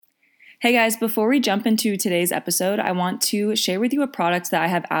Hey guys, before we jump into today's episode, I want to share with you a product that I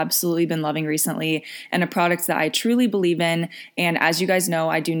have absolutely been loving recently and a product that I truly believe in. And as you guys know,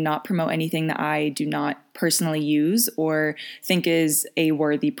 I do not promote anything that I do not personally use or think is a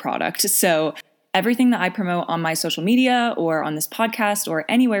worthy product. So everything that I promote on my social media or on this podcast or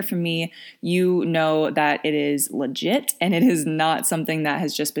anywhere from me, you know that it is legit and it is not something that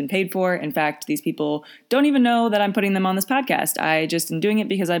has just been paid for. In fact, these people don't even know that I'm putting them on this podcast. I just am doing it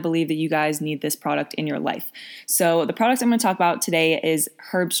because I believe that you guys need this product in your life. So the product I'm going to talk about today is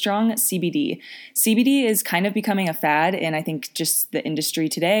Herbstrong CBD. CBD is kind of becoming a fad in I think just the industry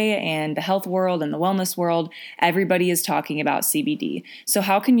today and the health world and the wellness world. Everybody is talking about CBD. So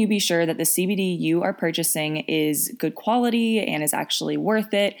how can you be sure that the CBD you are purchasing is good quality and is actually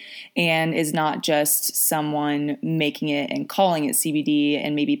worth it and is not just someone making it and calling it CBD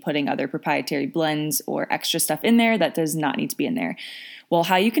and maybe putting other proprietary blends or extra stuff in there that does not need to be in there? Well,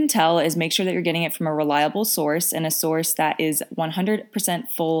 how you can tell is make sure that you're getting it from a reliable source and a source that is 100%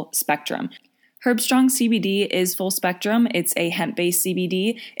 full spectrum. Herbstrong CBD is full spectrum. It's a hemp-based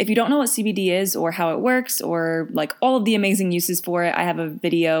CBD. If you don't know what CBD is or how it works or like all of the amazing uses for it, I have a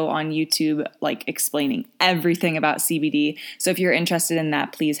video on YouTube like explaining everything about CBD. So if you're interested in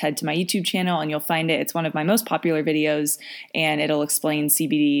that, please head to my YouTube channel and you'll find it. It's one of my most popular videos and it'll explain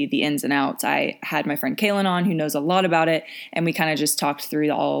CBD, the ins and outs. I had my friend Kaylin on who knows a lot about it and we kind of just talked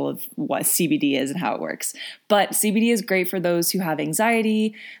through all of what CBD is and how it works. But CBD is great for those who have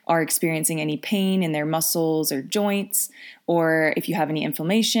anxiety, are experiencing any pain in their muscles or joints, or if you have any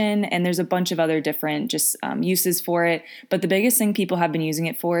inflammation, and there's a bunch of other different just uses for it. But the biggest thing people have been using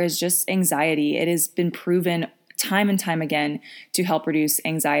it for is just anxiety. It has been proven time and time again to help reduce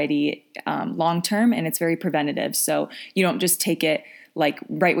anxiety long term, and it's very preventative. So you don't just take it like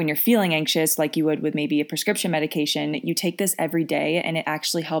right when you're feeling anxious, like you would with maybe a prescription medication. You take this every day and it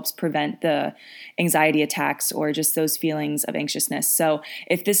actually helps prevent the anxiety attacks or just those feelings of anxiousness. So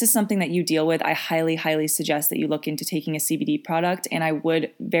if this is something that you deal with, I highly, highly suggest that you look into taking a CBD product. And I would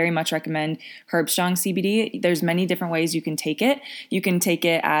very much recommend Herbstrong CBD. There's many different ways you can take it. You can take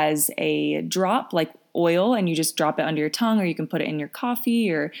it as a drop, like oil, and you just drop it under your tongue, or you can put it in your coffee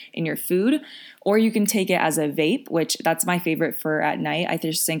or in your food, or you can take it as a vape, which that's my favorite for at night. I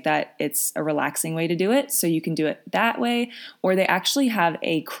just think that it's a relaxing way to do it. So you can do it that way, or they actually have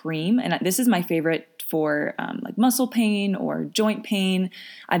a cream, and this is my favorite for like muscle pain or joint pain.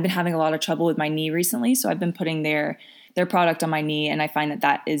 I've been having a lot of trouble with my knee recently, so I've been putting their product on my knee, and I find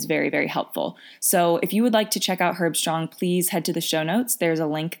that is very, very helpful. So if you would like to check out Herbstrong, please head to the show notes. There's a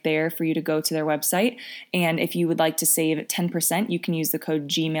link there for you to go to their website. And if you would like to save 10%, you can use the code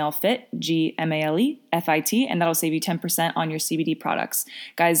GMALEFIT, GMALEFIT, and that'll save you 10% on your CBD products.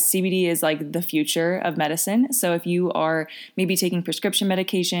 Guys, CBD is like the future of medicine. So if you are maybe taking prescription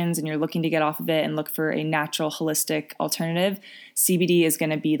medications and you're looking to get off of it and look for a natural, holistic alternative, CBD is going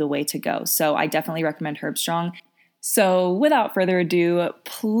to be the way to go. So I definitely recommend Herbstrong. So without further ado,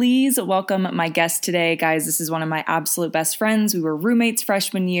 please welcome my guest today. Guys, this is one of my absolute best friends. We were roommates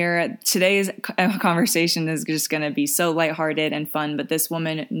freshman year. Today's conversation is just going to be so lighthearted and fun, but this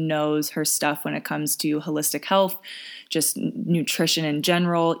woman knows her stuff when it comes to holistic health, just nutrition in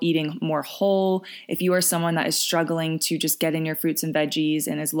general, eating more whole. If you are someone that is struggling to just get in your fruits and veggies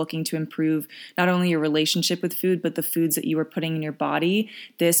and is looking to improve not only your relationship with food, but the foods that you are putting in your body,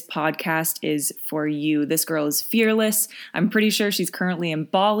 this podcast is for you. This girl is fearless. I'm pretty sure she's currently in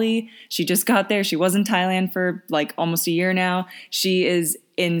Bali. She just got there. She was in Thailand for like almost a year now. She is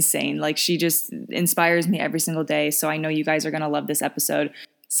insane. Like she just inspires me every single day. So I know you guys are going to love this episode.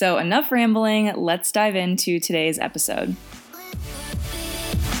 So enough rambling, let's dive into today's episode.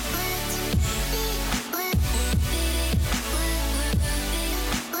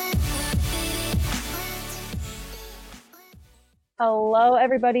 Hello,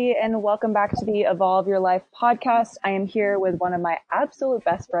 everybody, and welcome back to the Evolve Your Life podcast. I am here with one of my absolute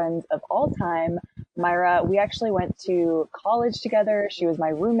best friends of all time, Myra. We actually went to college together. She was my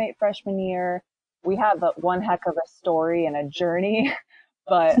roommate freshman year. We have one heck of a story and a journey.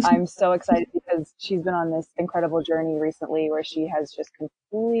 But I'm so excited because she's been on this incredible journey recently where she has just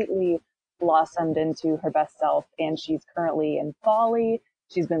completely blossomed into her best self. And she's currently in Bali.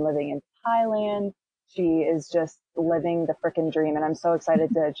 She's been living in Thailand. She is just living the freaking dream. And I'm so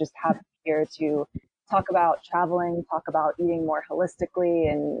excited to just have her here to talk about traveling, talk about eating more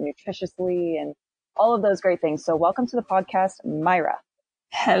holistically and nutritiously and all of those great things. So welcome to the podcast, Myra.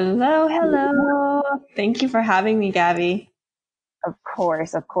 Hello. Thank you for having me, Gabby. Of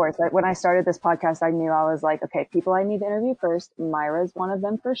course, of course. When I started this podcast, I knew I was like, okay, people I need to interview first. Myra's one of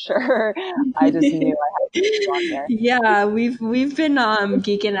them for sure. I just knew I had to be on here. Yeah, we've been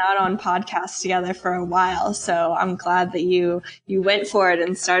geeking out on podcasts together for a while, so I'm glad that you went for it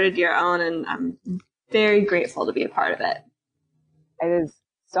and started your own, and I'm very grateful to be a part of it. It is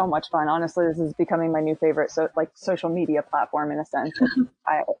so much fun. Honestly, this is becoming my new favorite social media platform in a sense.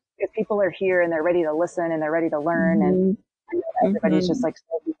 If people are here and they're ready to listen and they're ready to learn, and everybody's just like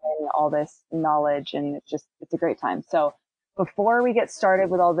soaking in all this knowledge, and it's a great time. So before we get started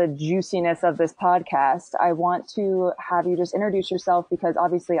with all the juiciness of this podcast, I want to have you just introduce yourself, because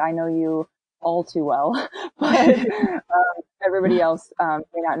obviously I know you all too well, but everybody else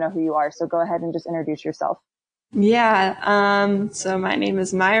may not know who you are. So go ahead and just introduce yourself. Yeah. So my name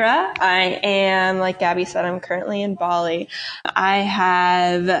is Myra. I am, like Gabby said, I'm currently in Bali. I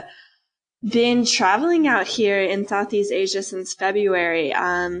have been traveling out here in Southeast Asia since February.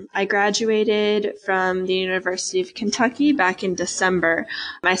 I graduated from the University of Kentucky back in December.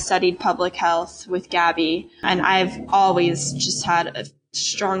 I studied public health with Gabby, and I've always just had a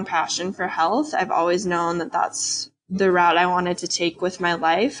strong passion for health. I've always known that that's the route I wanted to take with my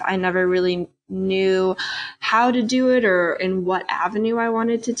life. I never really knew how to do it or in what avenue I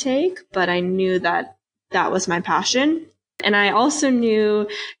wanted to take, but I knew that that was my passion. And I also knew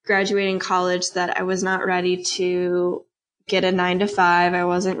graduating college that I was not ready to get a 9-to-5. I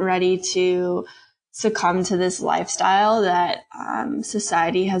wasn't ready to succumb to this lifestyle that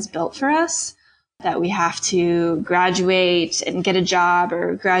society has built for us, that we have to graduate and get a job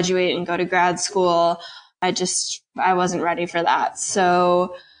or graduate and go to grad school. I wasn't ready for that.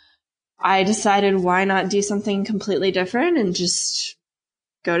 So I decided, why not do something completely different and just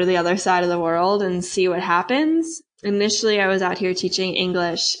go to the other side of the world and see what happens. Initially, I was out here teaching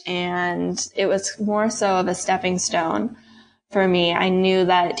English, and it was more so of a stepping stone for me. I knew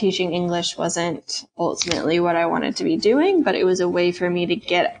that teaching English wasn't ultimately what I wanted to be doing, but it was a way for me to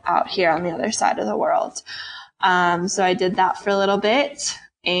get out here on the other side of the world. So I did that for a little bit,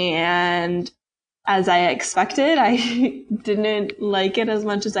 and as I expected, I didn't like it as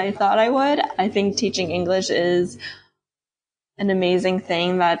much as I thought I would. I think teaching English is an amazing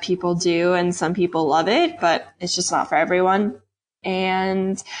thing that people do, and some people love it, but it's just not for everyone.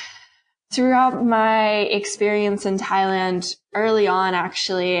 And throughout my experience in Thailand, early on,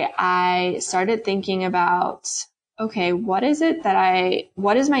 actually, I started thinking about, okay, what is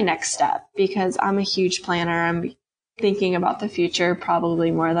my next step? Because I'm a huge planner. I'm thinking about the future probably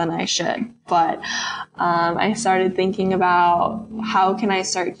more than I should. But I started thinking about, how can I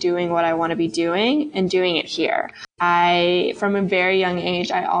start doing what I want to be doing and doing it here? From a very young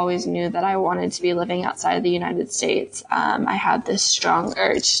age, I always knew that I wanted to be living outside of the United States. I had this strong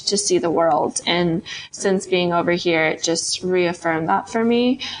urge to see the world. And since being over here, it just reaffirmed that for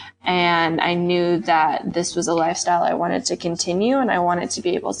me. And I knew that this was a lifestyle I wanted to continue, and I wanted to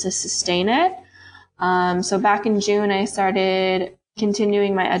be able to sustain it. So back in June, I started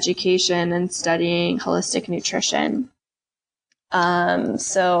continuing my education and studying holistic nutrition.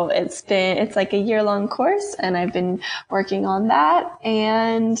 So it's like a year-long course, and I've been working on that,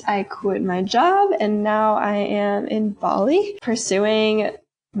 and I quit my job, and now I am in Bali pursuing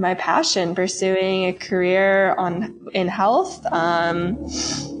my passion, pursuing a career in health,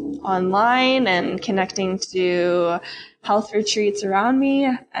 online, and connecting to health retreats around me.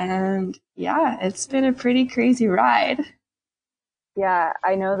 And yeah, it's been a pretty crazy ride. Yeah,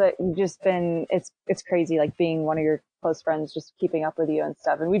 I know that you've just been, it's crazy, like being one of your close friends, just keeping up with you and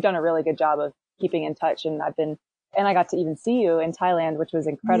stuff. And we've done a really good job of keeping in touch. And I got to even see you in Thailand, which was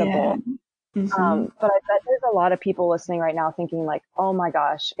incredible. Yeah. Mm-hmm. But I bet there's a lot of people listening right now thinking like, oh my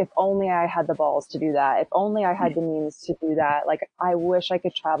gosh, if only I had the balls to do that. If only I had the means to do that. Like, I wish I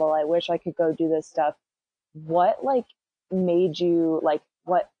could travel. I wish I could go do this stuff. What like made you like,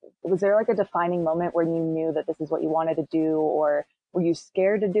 was there like a defining moment where you knew that this is what you wanted to do, or were you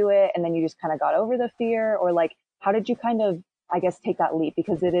scared to do it and then you just kind of got over the fear? Or like, how did you kind of, I guess, take that leap?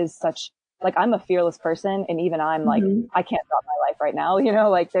 Because it is such, like, I'm a fearless person, and even I'm like, I can't stop my life right now. You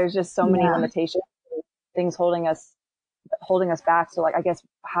know, like there's just so many limitations, things holding us back. So like, I guess,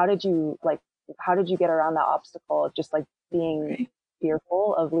 how did you get around that obstacle of just like being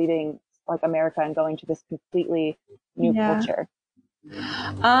fearful of leaving like America and going to this completely new culture?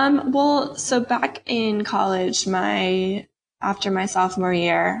 Well, so back in college, after my sophomore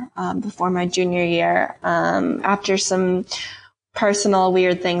year, before my junior year, after some personal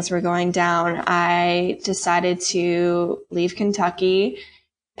weird things were going down, I decided to leave Kentucky,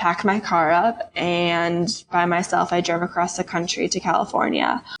 pack my car up, and by myself, I drove across the country to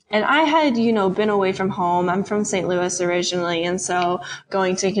California. And I had, been away from home. I'm from St. Louis originally. And so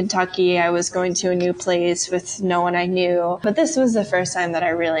going to Kentucky, I was going to a new place with no one I knew. But this was the first time that I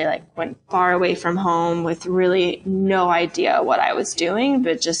really went far away from home with really no idea what I was doing,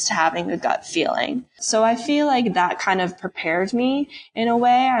 but just having a gut feeling. So I feel like that kind of prepared me in a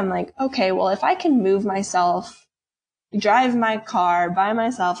way. I'm like, okay, well, if I can move myself, drive my car by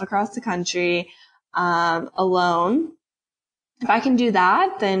myself across the country, alone, if I can do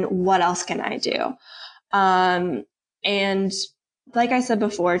that, then what else can I do? And like I said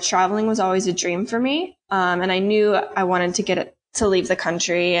before, traveling was always a dream for me. And I knew I wanted to leave the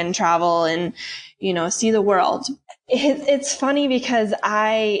country and travel and, see the world. It's funny because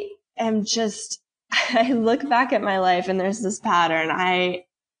I look back at my life and there's this pattern. I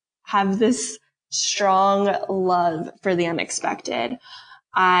have this strong love for the unexpected.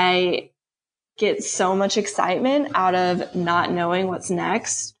 I get so much excitement out of not knowing what's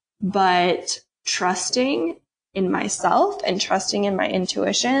next, but trusting in myself and trusting in my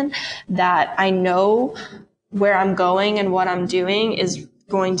intuition that I know where I'm going and what I'm doing is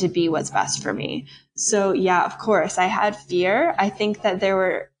going to be what's best for me. So yeah, of course, I had fear. I think that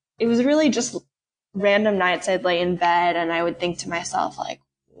it was really just random nights I'd lay in bed and I would think to myself,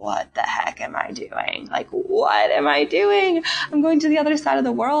 what the heck am I doing? What am I doing? I'm going to the other side of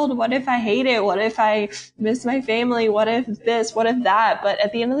the world. What if I hate it? What if I miss my family? What if this? What if that? But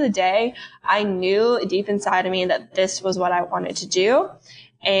at the end of the day, I knew deep inside of me that this was what I wanted to do.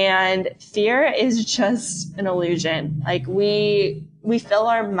 And fear is just an illusion. We fill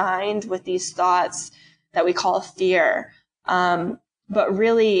our mind with these thoughts that we call fear. But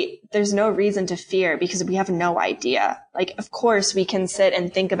really, there's no reason to fear because we have no idea. Of course, we can sit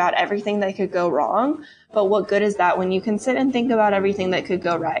and think about everything that could go wrong, but what good is that when you can sit and think about everything that could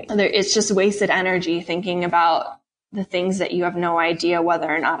go right? It's just wasted energy thinking about the things that you have no idea whether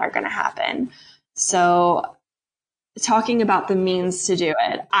or not are going to happen. So talking about the means to do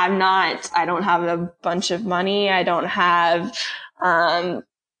it, I don't have a bunch of money. I don't have,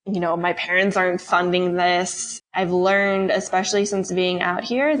 my parents aren't funding this. I've learned, especially since being out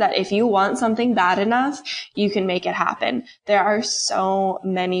here, that if you want something bad enough, you can make it happen. There are so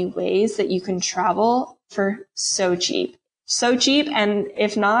many ways that you can travel for so cheap, and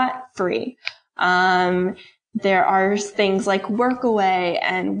if not free. There are things like Workaway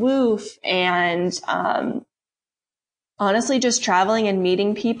and Woof and, honestly, just traveling and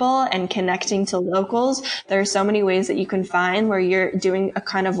meeting people and connecting to locals. There are so many ways that you can find where you're doing a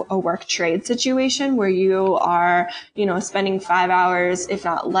kind of a work trade situation where you are, spending 5 hours, if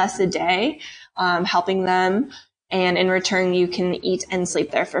not less a day, helping them. And in return, you can eat and sleep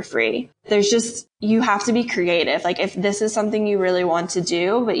there for free. You have to be creative. If this is something you really want to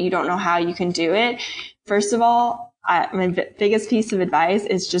do, but you don't know how you can do it, first of all, my biggest piece of advice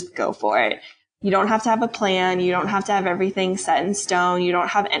is just go for it. You don't have to have a plan. You don't have to have everything set in stone. You don't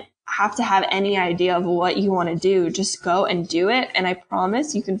have to have any idea of what you want to do. Just go and do it. And I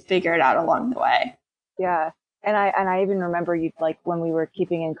promise you can figure it out along the way. Yeah. And I even remember you, when we were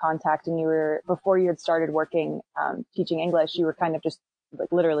keeping in contact and before you had started working, teaching English, you were kind of just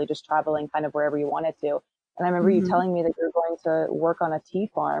literally just traveling kind of wherever you wanted to. And I remember you telling me that you were going to work on a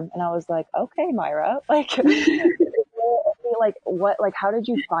tea farm. And I was like, okay, Myra, how did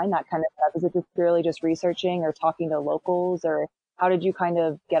you find that kind of stuff? Is it just purely just researching or talking to locals, or how did you kind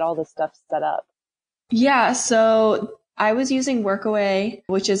of get all this stuff set up? Yeah. So I was using Workaway,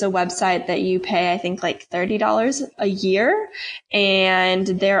 which is a website that you pay, I think $30 a year. And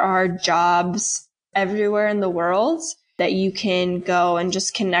there are jobs everywhere in the world that you can go and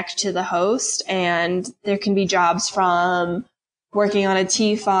just connect to the host. And there can be jobs from working on a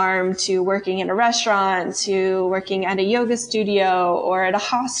tea farm to working in a restaurant to working at a yoga studio or at a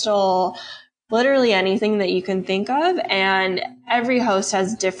hostel, literally anything that you can think of. And every host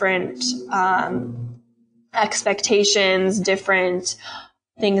has different expectations, different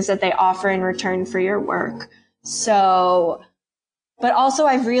things that they offer in return for your work. So, but also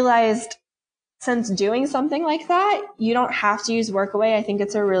I've realized since doing something like that, you don't have to use Workaway. I think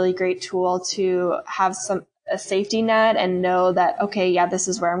it's a really great tool to have a safety net and know that, okay, yeah, this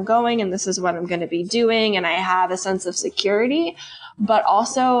is where I'm going and this is what I'm going to be doing. And I have a sense of security, but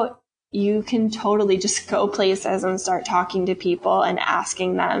also you can totally just go places and start talking to people and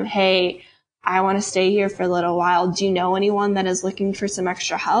asking them, hey, I want to stay here for a little while. Do you know anyone that is looking for some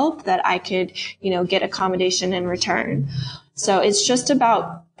extra help that I could, get accommodation in return? So it's just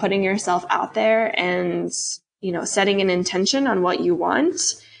about putting yourself out there and, setting an intention on what you want.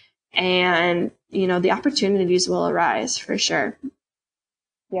 And, the opportunities will arise for sure.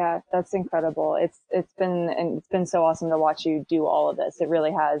 Yeah, that's incredible. It's been so awesome to watch you do all of this. It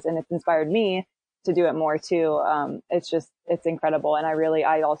really has, and it's inspired me to do it more too. It's incredible, and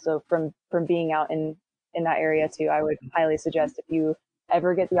I also from being out in that area too, I would highly suggest if you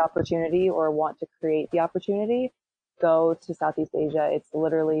ever get the opportunity or want to create the opportunity, go to Southeast Asia.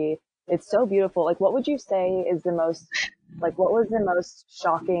 It's so beautiful. Like, what would you say is what was the most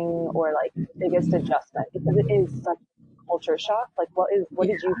shocking or like biggest adjustment? Because it is such culture shock. Like, what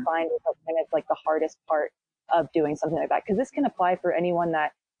did you find was like kind of like the hardest part of doing something like that? Because this can apply for anyone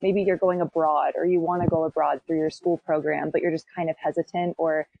that maybe you're going abroad or you want to go abroad through your school program, but you're just kind of hesitant,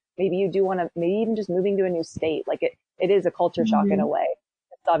 or maybe you do want to, maybe even just moving to a new state. Like it is a culture shock in a way.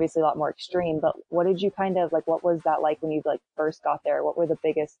 It's obviously a lot more extreme, but what did you kind of like, what was that like when you like first got there? What were the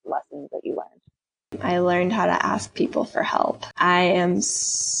biggest lessons that you learned? I learned how to ask people for help. I am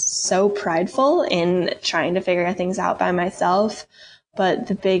so prideful in trying to figure things out by myself, but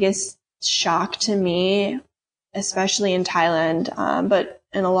the biggest shock to me, especially in Thailand, but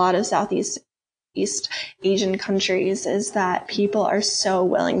in a lot of Southeast Asian countries, is that people are so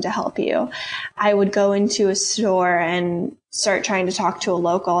willing to help you. I would go into a store and start trying to talk to a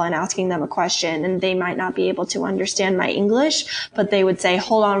local and asking them a question, and they might not be able to understand my English, but they would say,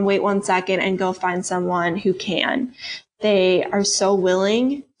 hold on, wait 1 second, and go find someone who can. They are so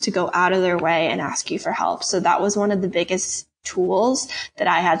willing to go out of their way and ask you for help. So that was one of the biggest tools that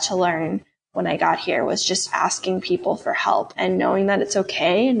I had to learn when I got here, was just asking people for help and knowing that it's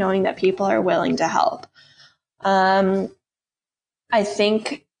okay, and knowing that people are willing to help. I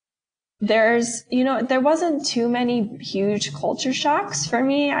think there wasn't too many huge culture shocks for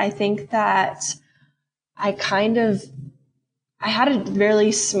me. I think that I had a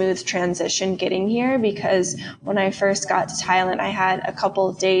really smooth transition getting here, because when I first got to Thailand, I had a couple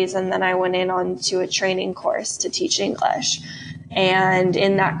of days and then I went in onto a training course to teach English. And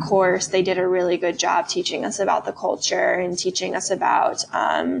in that course, they did a really good job teaching us about the culture and teaching us about,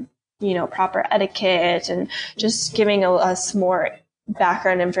 proper etiquette, and just giving us more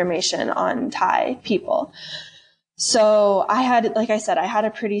background information on Thai people. So like I said, I had a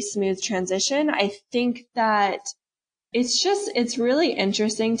pretty smooth transition. I think that it's really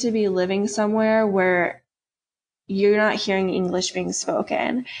interesting to be living somewhere where you're not hearing English being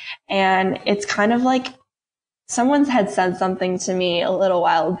spoken. And it's kind of like, someone had said something to me a little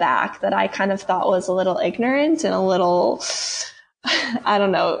while back that I kind of thought was a little ignorant and a little, I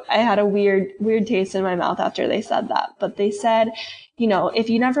don't know, I had a weird taste in my mouth after they said that. But they said, if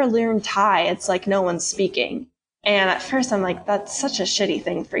you never learn Thai, it's like no one's speaking. And at first I'm like, that's such a shitty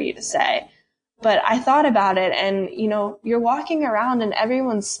thing for you to say. But I thought about it, and, you're walking around and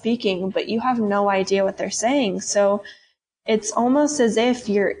everyone's speaking, but you have no idea what they're saying. So it's almost as if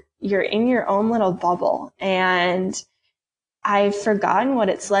you're in your own little bubble. And I've forgotten what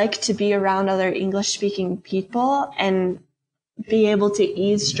it's like to be around other English speaking people and be able to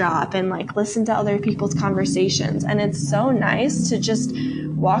eavesdrop and like listen to other people's conversations. And it's so nice to just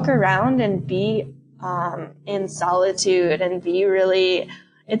walk around and be in solitude and be really,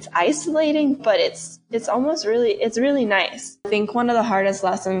 it's isolating, but it's really nice. I think one of the hardest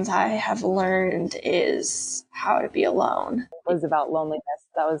lessons I have learned is how to be alone. It was about loneliness.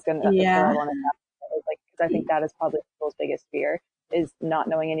 That's what I wanted to ask. Like, because I think that is probably people's biggest fear, is not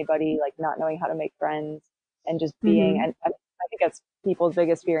knowing anybody, like not knowing how to make friends, and just being, and I think that's people's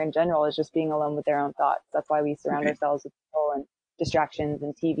biggest fear in general, is just being alone with their own thoughts. That's why we surround ourselves with people and distractions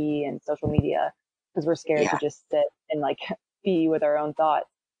and TV and social media, because we're scared to just sit and like be with our own thoughts.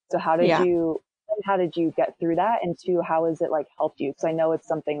 So how did you get through that? And two, how has it like helped you? Because I know it's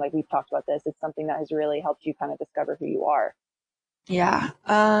something, like we've talked about this, it's something that has really helped you kind of discover who you are. Yeah.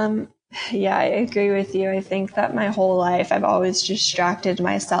 I agree with you. I think that my whole life I've always distracted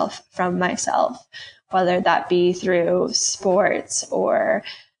myself from myself, whether that be through sports or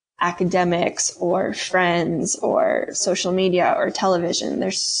academics or friends or social media or television.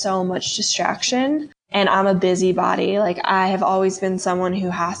 There's so much distraction. And I'm a busybody. Like, I have always been someone who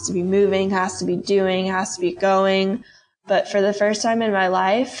has to be moving, has to be doing, has to be going. But for the first time in my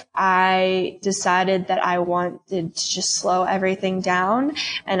life, I decided that I wanted to just slow everything down.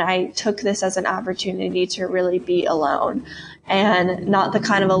 And I took this as an opportunity to really be alone. And not the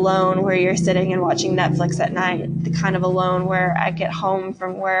kind of alone where you're sitting and watching Netflix at night. The kind of alone where I get home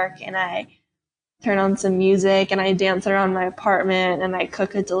from work and I turn on some music and I dance around my apartment and I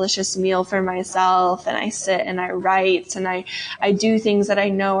cook a delicious meal for myself and I sit and I write and I do things that I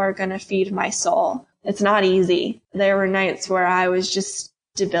know are going to feed my soul. It's not easy. There were nights where I was just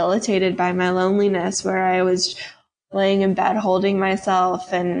debilitated by my loneliness, where I was laying in bed holding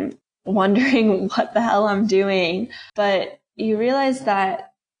myself and wondering what the hell I'm doing. But you realize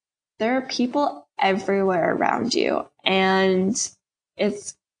that there are people everywhere around you. And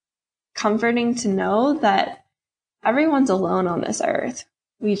it's comforting to know that everyone's alone on this earth.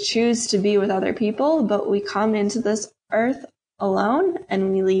 We choose to be with other people, but we come into this earth alone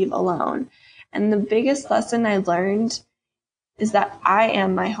and we leave alone. And the biggest lesson I learned is that I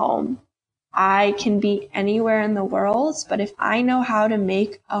am my home. I can be anywhere in the world, but if I know how to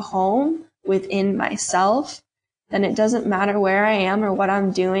make a home within myself, then it doesn't matter where I am or what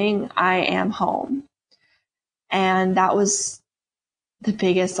I'm doing, I am home. And that was the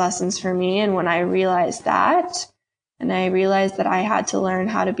biggest lessons for me. And when I realized that, and I realized that I had to learn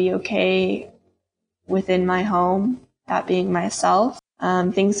how to be okay within my home, that being myself,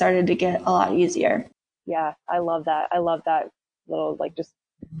 things started to get a lot easier. Yeah, I love that. I love that little, like, just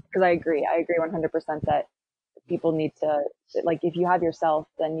because I agree 100% that people need to, like, if you have yourself,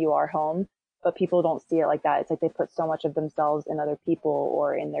 then you are home, but people don't see it like that. It's like they put so much of themselves in other people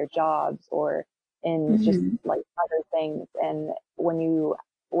or in their jobs or in just like other things. And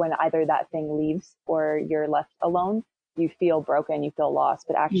when either that thing leaves or you're left alone, you feel broken, you feel lost,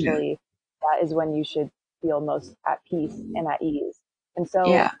 but actually that is when you should feel most at peace and at ease. And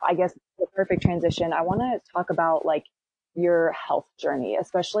so I guess the perfect transition, I want to talk about like your health journey,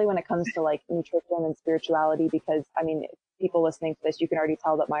 especially when it comes to like nutrition and spirituality, because I mean, people listening to this, you can already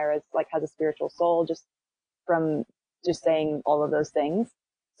tell that Myra is like has a spiritual soul just from just saying all of those things.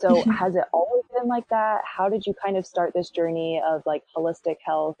 So has it always been like that? How did you kind of start this journey of like holistic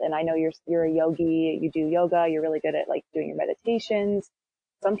health? And I know you're a yogi, you do yoga, you're really good at like doing your meditations.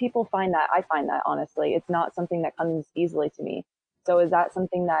 Some people I find that honestly, it's not something that comes easily to me. So is that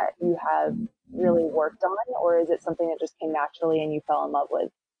something that you have really worked on, or is it something that just came naturally and you fell in love with?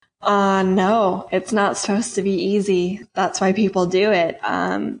 No, it's not supposed to be easy. That's why people do it.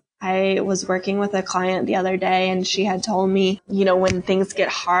 I was working with a client the other day and she had told me, you know, when things get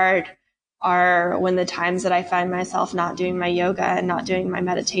hard are when the times that I find myself not doing my yoga and not doing my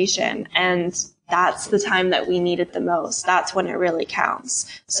meditation. And that's the time that we need it the most. That's when it really counts.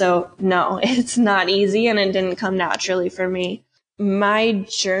 So no, it's not easy and it didn't come naturally for me. My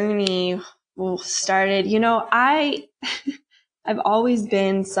journey started, you know, I've always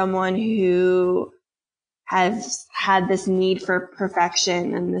been someone who has had this need for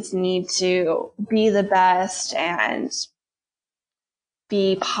perfection and this need to be the best and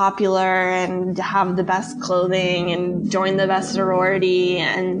be popular and have the best clothing and join the best sorority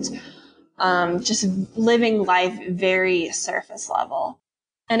and just living life very surface level.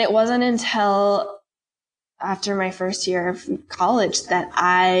 And it wasn't until after my first year of college that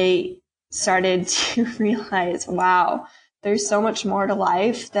I started to realize, wow, there's so much more to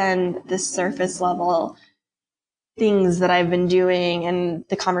life than this surface level things that I've been doing and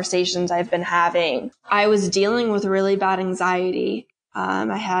the conversations I've been having. I was dealing with really bad anxiety.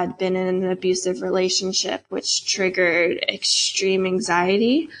 I had been in an abusive relationship, which triggered extreme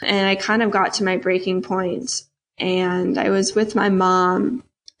anxiety. And I kind of got to my breaking point. And I was with my mom.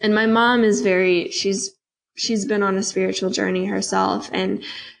 And my mom is she's been on a spiritual journey herself. And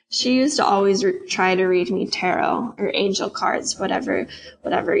she used to always try to read me tarot or angel cards, whatever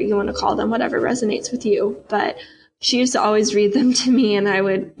you want to call them, whatever resonates with you. But she used to always read them to me, and I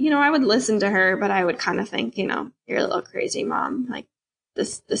would listen to her, but I would kind of think, you're a little crazy, Mom. Like,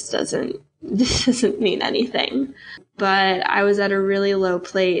 this doesn't mean anything. But I was at a really low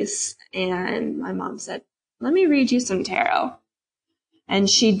place, and my mom said, let me read you some tarot. And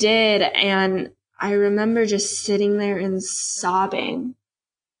she did, and I remember just sitting there and sobbing.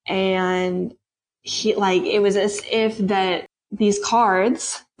 And it was as if that these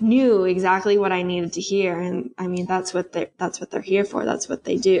cards knew exactly what I needed to hear. And I mean, that's what they're here for. That's what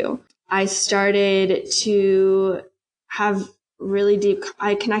they do. I started to have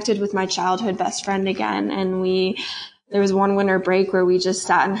I connected with my childhood best friend again. And there was one winter break where we just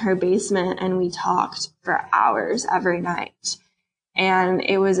sat in her basement and we talked for hours every night. And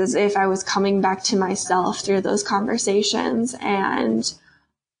it was as if I was coming back to myself through those conversations and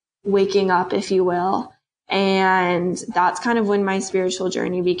waking up, if you will. And that's kind of when my spiritual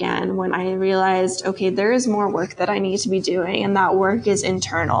journey began, when I realized, okay, there is more work that I need to be doing, and that work is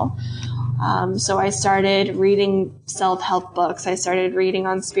internal. So I started reading self-help books. I started reading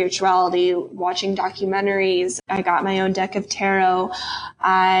on spirituality, watching documentaries. I got my own deck of tarot.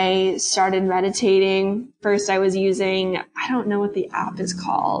 I started meditating. First I was using, I don't know what the app is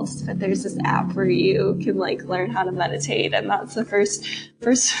called, but there's this app where you can learn how to meditate. And that's the first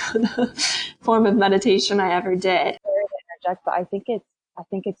form of meditation I ever did. Sorry to interject, but I think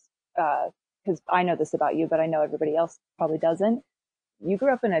it's, cause I know this about you, but I know everybody else probably doesn't. You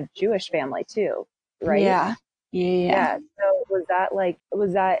grew up in a Jewish family too, right? Yeah. So was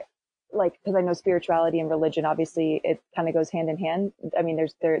that like, because I know spirituality and religion, obviously it kind of goes hand in hand. I mean,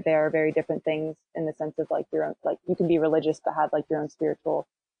 they are very different things in the sense of like your own, like you can be religious, but have like your own spiritual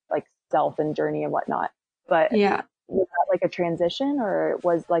like self and journey and whatnot. But Yeah. was that like a transition, or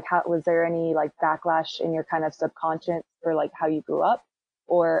was there any like backlash in your kind of subconscious for like how you grew up?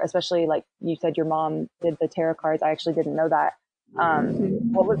 Or especially like you said your mom did the tarot cards. I actually didn't know that.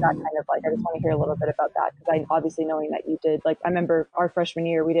 What was that kind of like? I just want to hear a little bit about that, because I obviously, knowing that you did, like, I remember our freshman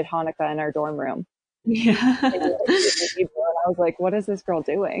year, we did Hanukkah in our dorm room. Yeah. And I was like, what is this girl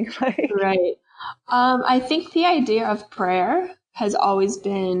doing? Like, Right. I think the idea of prayer has always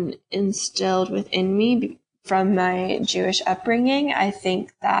been instilled within me from my Jewish upbringing. I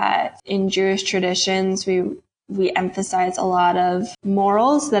think that in Jewish traditions, we emphasize a lot of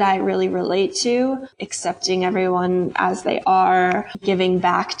morals that I really relate to, accepting everyone as they are, giving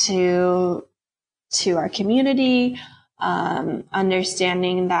back to our community,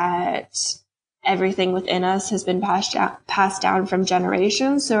 understanding that everything within us has been passed down from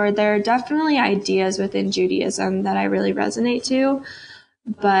generations. So there are definitely ideas within Judaism that I really resonate to.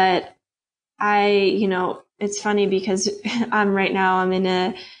 But it's funny because right now I'm in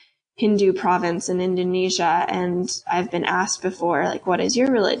a Hindu province in Indonesia, and I've been asked before, like, what is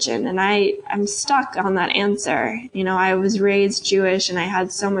your religion? And I'm stuck on that answer. I was raised Jewish and I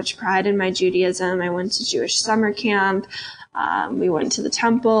had so much pride in my Judaism. I went to Jewish summer camp. We went to the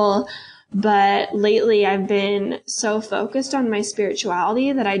temple. But lately I've been so focused on my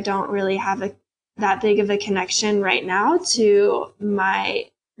spirituality that I don't really have that big of a connection right now to my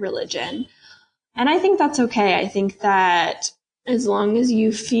religion. And I think that's okay. I think that as long as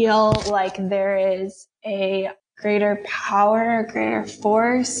you feel like there is a greater power, a greater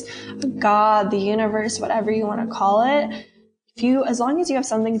force, God, the universe, whatever you want to call it, as long as you have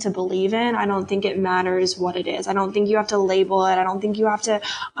something to believe in, I don't think it matters what it is. I don't think you have to label it. I don't think you have to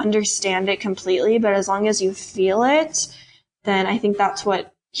understand it completely. But as long as you feel it, then I think that's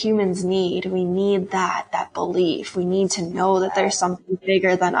what humans need. We need that belief. We need to know that there's something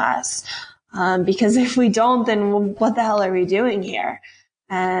bigger than us. Because if we don't, then what the hell are we doing here?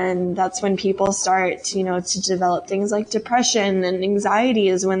 And that's when people start, to develop things like depression and anxiety,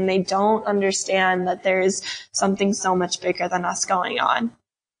 is when they don't understand that there's something so much bigger than us going on.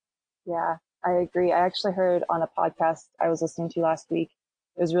 Yeah, I agree. I actually heard on a podcast I was listening to last week.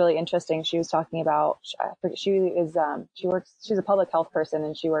 It was really interesting. She was talking about, she's a public health person,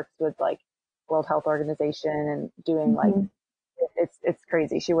 and she works with like World Health Organization and doing like, it's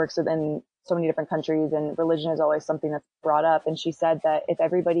crazy. She works within so many different countries, and religion is always something that's brought up. And she said that if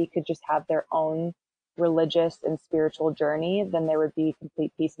everybody could just have their own religious and spiritual journey, then there would be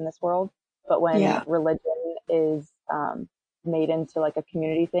complete peace in this world. But when religion is made into like a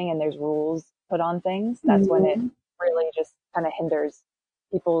community thing and there's rules put on things, that's when it really just kind of hinders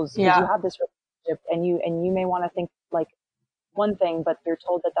people's, because you have this relationship, and you may want to think like one thing, but you're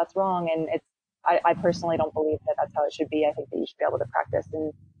told that that's wrong. And I personally don't believe that that's how it should be. I think that you should be able to practice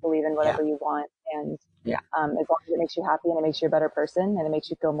and believe in whatever you want. And as long as it makes you happy and it makes you a better person and it makes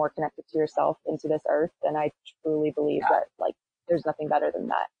you feel more connected to yourself and to this earth, then I truly believe that like there's nothing better than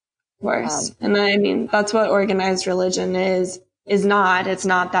that. Of course. And I mean, that's what organized religion is not. It's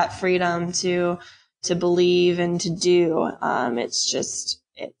not that freedom to believe and to do. It's just,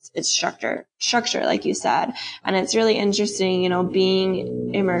 it's structure, like you said. And it's really interesting,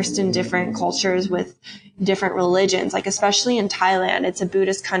 being immersed in different cultures with different religions, like especially in Thailand. It's a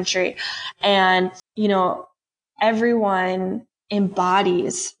Buddhist country. And, everyone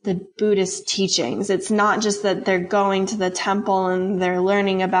embodies the Buddhist teachings. It's not just that they're going to the temple and they're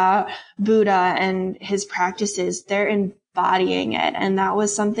learning about Buddha and his practices. They're embodying it. And that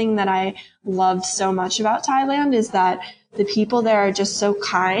was something that I loved so much about Thailand, is that the people there are just so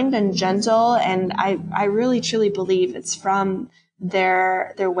kind and gentle. And I really truly believe it's from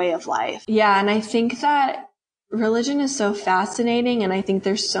their way of life. Yeah. And I think that religion is so fascinating. And I think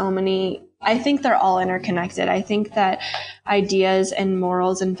I think they're all interconnected. I think that ideas and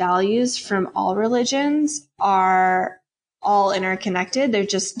morals and values from all religions are all interconnected. They're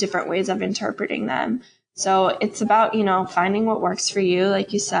just different ways of interpreting them. So it's about, finding what works for you,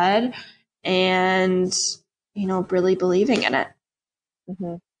 like you said, and, really believing in it.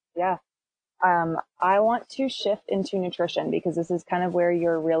 Mm-hmm. Yeah. I want to shift into nutrition, because this is kind of where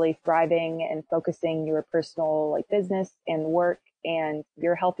you're really thriving and focusing your personal like business and work, and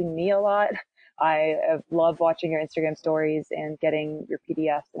you're helping me a lot. I have loved watching your Instagram stories and getting your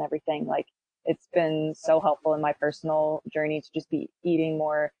PDFs and everything. Like, it's been so helpful in my personal journey to just be eating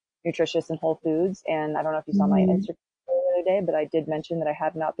more nutritious and whole foods. And I don't know if you saw my Instagram the other day, but I did mention that I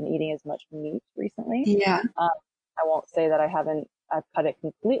have not been eating as much meat recently. Yeah. I won't say that I haven't I've cut it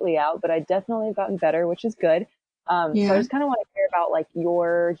completely out, but I definitely have gotten better, which is good. So I just kind of want to hear about like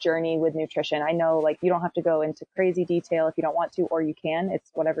your journey with nutrition. I know like you don't have to go into crazy detail if you don't want to, or you can. It's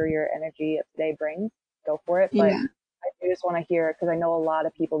whatever your energy of today brings. Go for it. But Yeah. I do just want to hear, because I know a lot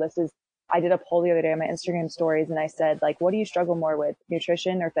of people, I did a poll the other day on my Instagram stories and I said, like, what do you struggle more with,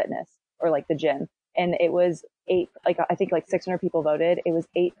 nutrition or fitness or like the gym? And it was I think like 600 people voted. It was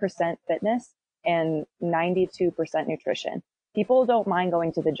 8% fitness and 92% nutrition. People don't mind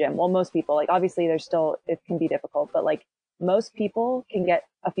going to the gym. Well, most people, like obviously it can be difficult, but like most people can get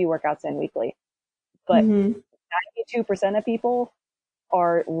a few workouts in weekly. But 92% of people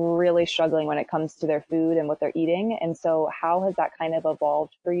are really struggling when it comes to their food and what they're eating. And so how has that kind of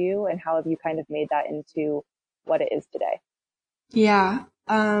evolved for you, and how have you kind of made that into what it is today? Yeah.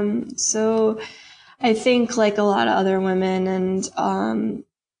 So I think like a lot of other women and,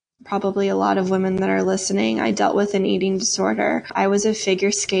 probably a lot of women that are listening, I dealt with an eating disorder. I was a figure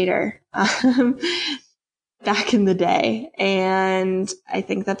skater, back in the day. And I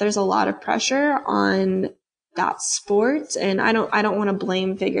think that there's a lot of pressure on that sport. And I don't want to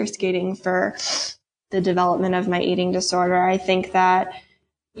blame figure skating for the development of my eating disorder. I think that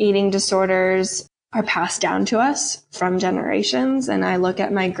eating disorders are passed down to us from generations. And I look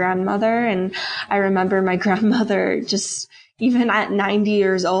at my grandmother and I remember my grandmother just even at 90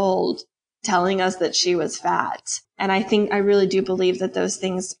 years old telling us that she was fat. And I really do believe that those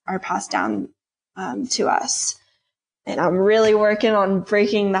things are passed down to us. And I'm really working on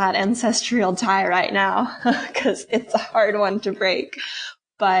breaking that ancestral tie right now because it's a hard one to break.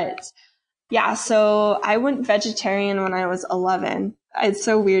 But yeah, so I went vegetarian when I was 11. It's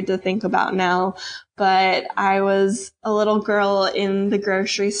so weird to think about now, but I was a little girl in the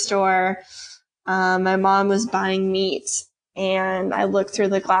grocery store. My mom was buying meat and I looked through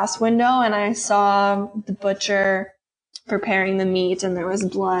the glass window and I saw the butcher preparing the meat and there was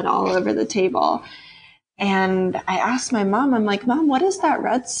blood all over the table. And I asked my mom, I'm like, Mom, what is that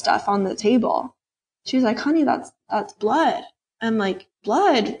red stuff on the table? She was like, honey, that's blood. I'm like,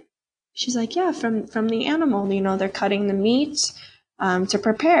 blood? She's like, yeah, from the animal, you know, they're cutting the meat, to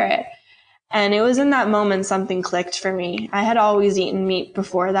prepare it. And it was in that moment something clicked for me. I had always eaten meat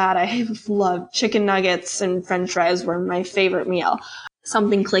before that. I loved chicken nuggets and French fries were my favorite meal.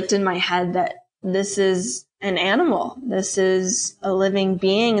 Something clicked in my head that this is an animal. This is a living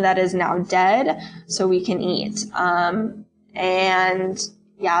being that is now dead, so we can eat. And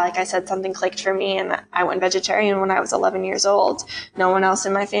yeah, like I said, something clicked for me and I went vegetarian when I was 11 years old. No one else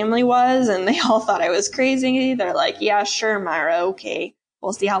in my family was, and they all thought I was crazy. They're like, yeah, sure, Myra, okay.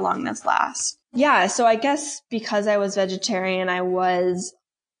 We'll see how long this lasts. Yeah, so I guess because I was vegetarian, I was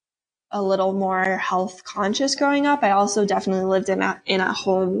a little more health conscious growing up. I also definitely lived in a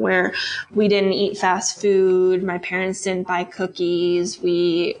home where we didn't eat fast food. My parents didn't buy cookies.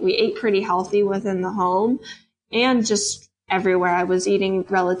 We ate pretty healthy within the home and just everywhere. I was eating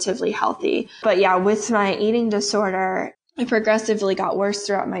relatively healthy. But yeah, with my eating disorder, it progressively got worse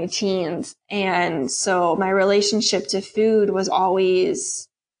throughout my teens. And so my relationship to food was always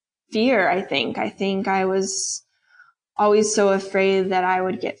fear, I think. I think I was always so afraid that I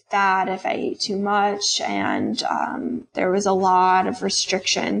would get fat if I ate too much. And there was a lot of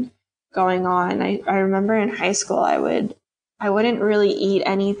restriction going on. I remember in high school, I wouldn't really eat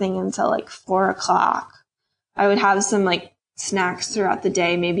anything until like 4:00. I would have some like snacks throughout the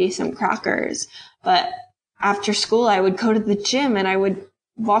day, maybe some crackers. But after school, I would go to the gym and I would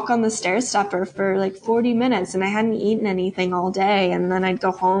walk on the stair stepper for like 40 minutes and I hadn't eaten anything all day. And then I'd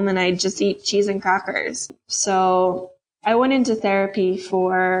go home and I'd just eat cheese and crackers. So I went into therapy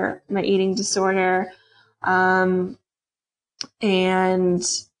for my eating disorder. And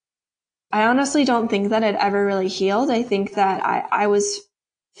I honestly don't think that it ever really healed. I think that I was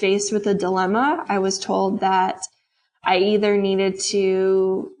faced with a dilemma. I was told that I either needed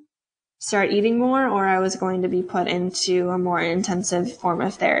to start eating more or I was going to be put into a more intensive form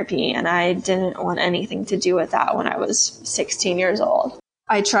of therapy. And I didn't want anything to do with that when I was 16 years old.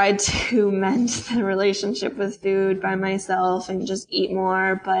 I tried to mend the relationship with food by myself and just eat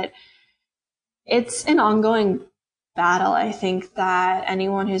more, but it's an ongoing battle. I think that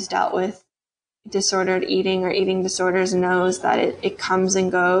anyone who's dealt with disordered eating or eating disorders knows that it comes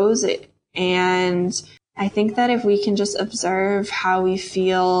and goes. And I think that if we can just observe how we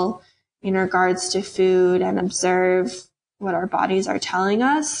feel in regards to food and observe what our bodies are telling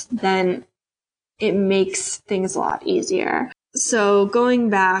us, then it makes things a lot easier. So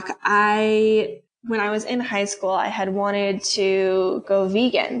going back, when I was in high school, I had wanted to go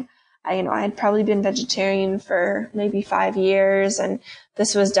vegan. I had probably been vegetarian for maybe 5 years, and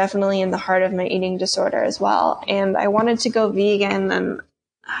this was definitely in the heart of my eating disorder as well. And I wanted to go vegan, and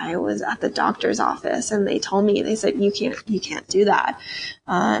I was at the doctor's office and they said, you can't do that.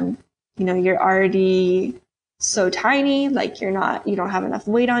 You're already so tiny, like you don't have enough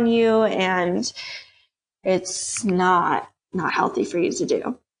weight on you, and it's not healthy for you to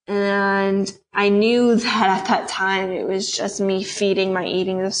do. And I knew that at that time it was just me feeding my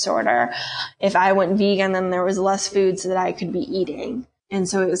eating disorder. If I went vegan, then there was less foods that I could be eating. And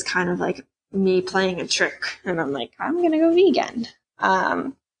so it was kind of like me playing a trick. And I'm like, I'm going to go vegan.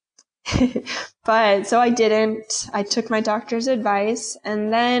 But so I didn't. I took my doctor's advice.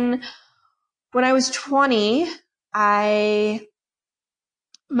 And then when I was 20, my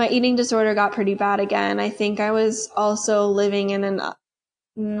eating disorder got pretty bad again. I think I was also living in a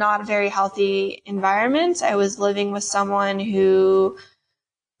not very healthy environment. I was living with someone who,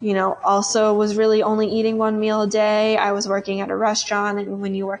 also was really only eating one meal a day. I was working at a restaurant, and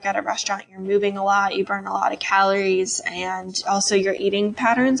when you work at a restaurant, you're moving a lot, you burn a lot of calories, and also your eating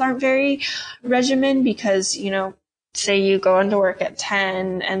patterns aren't very regimen because, say you go into work at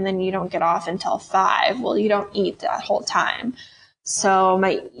 10 and then you don't get off until 5. Well, you don't eat that whole time. So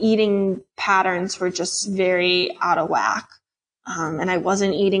my eating patterns were just very out of whack. And I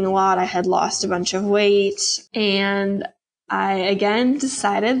wasn't eating a lot. I had lost a bunch of weight, and I again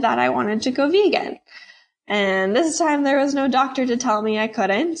decided that I wanted to go vegan. And this time there was no doctor to tell me I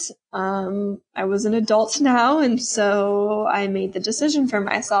couldn't. I was an adult now, and so I made the decision for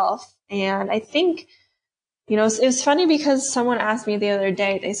myself. And I think, it was funny because someone asked me the other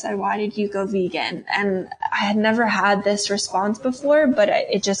day, they said, why did you go vegan? And I had never had this response before, but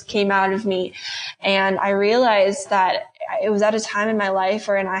it just came out of me. And I realized that it was at a time in my life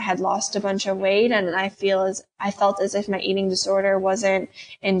where I had lost a bunch of weight, and I felt as if my eating disorder wasn't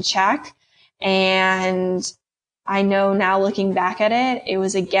in check. And I know now, looking back at it, it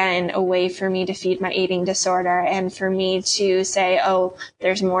was again a way for me to feed my eating disorder and for me to say, oh,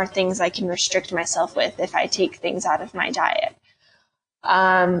 there's more things I can restrict myself with if I take things out of my diet.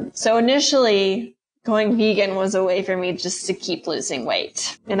 So initially, going vegan was a way for me just to keep losing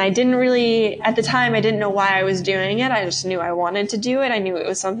weight. And at the time, I didn't know why I was doing it. I just knew I wanted to do it. I knew it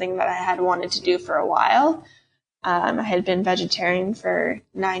was something that I had wanted to do for a while. I had been vegetarian for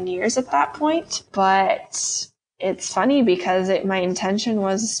 9 years at that point, but it's funny because my intention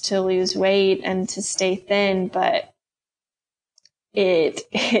was to lose weight and to stay thin, but it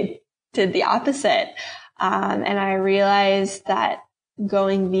did the opposite. And I realized that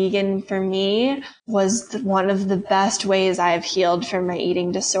going vegan for me was one of the best ways I have healed from my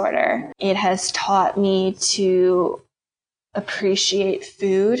eating disorder. It has taught me to appreciate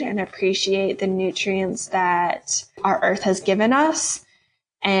food and appreciate the nutrients that our earth has given us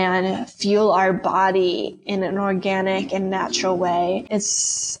and fuel our body in an organic and natural way.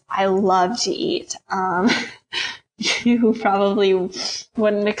 I love to eat. You probably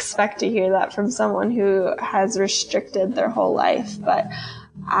wouldn't expect to hear that from someone who has restricted their whole life, but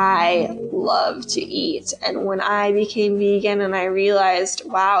I love to eat. And when I became vegan and I realized,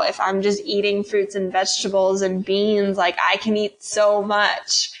 wow, if I'm just eating fruits and vegetables and beans, like I can eat so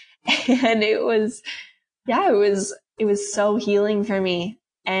much. And it was so healing for me.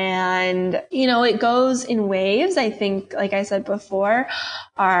 And, it goes in waves. I think, like I said before,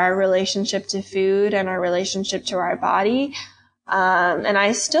 our relationship to food and our relationship to our body. And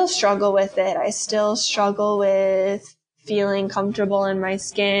I still struggle with it. I still struggle with feeling comfortable in my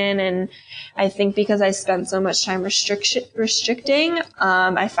skin. And I think because I spent so much time restricting,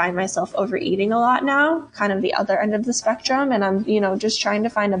 I find myself overeating a lot now, kind of the other end of the spectrum. And I'm, just trying to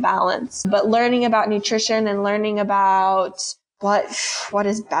find a balance. But learning about nutrition and learning about what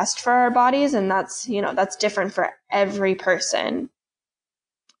is best for our bodies, and that's different for every person,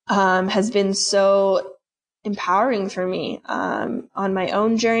 has been so empowering for me on my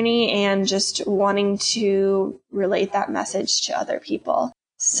own journey and just wanting to relate that message to other people.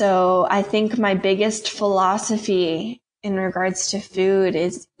 So I think my biggest philosophy in regards to food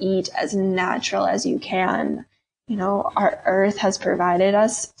is eat as natural as you can. Our earth has provided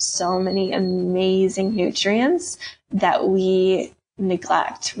us so many amazing nutrients that we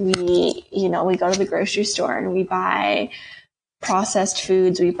neglect. We go to the grocery store and we buy processed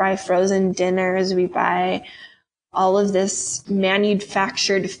foods, we buy frozen dinners, we buy all of this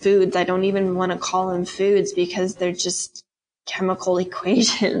manufactured foods. I don't even want to call them foods because they're just chemical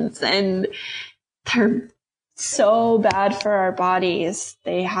equations, and they're so bad for our bodies.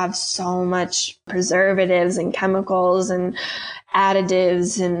 They have so much preservatives and chemicals and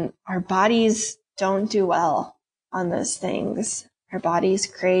additives, and our bodies don't do well on those things. our bodies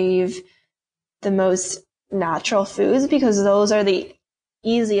crave the most natural foods because those are the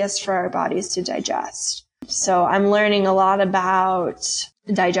easiest for our bodies to digest. So I'm learning a lot about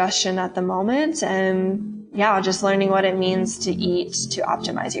digestion at the moment, and just learning what it means to eat to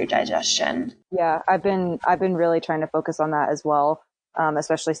optimize your digestion. Yeah, I've been really trying to focus on that as well,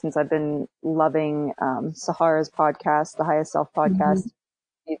 especially since I've been loving Sahara's podcast, the Highest Self podcast.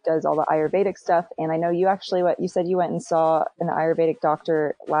 He does all the Ayurvedic stuff, and I know you actually you said you went and saw an Ayurvedic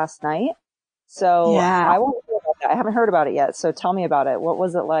doctor last night. So I want to hear about that. I haven't heard about it yet, so tell me about it. What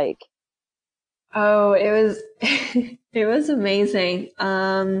was it like? Oh, it was it was amazing.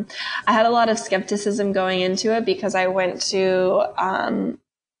 I had a lot of skepticism going into it because I went to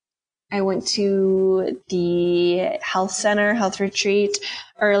the health retreat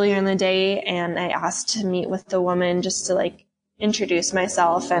earlier in the day, and I asked to meet with the woman just to introduce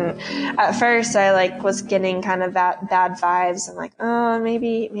myself. And at first I was getting kind of that bad vibes. I'm like, oh,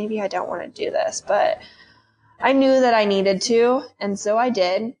 maybe I don't want to do this, but I knew that I needed to. And so I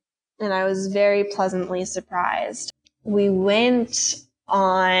did. And I was very pleasantly surprised. We went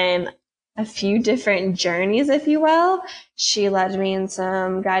on a few different journeys, if you will. She led me in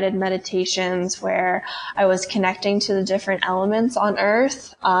some guided meditations where I was connecting to the different elements on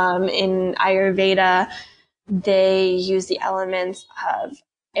earth. In Ayurveda, they use the elements of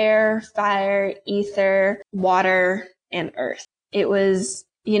air, fire, ether, water, and earth. It was,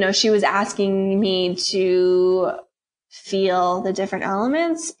 she was asking me to feel the different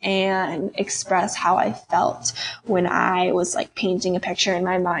elements and express how I felt when I was painting a picture in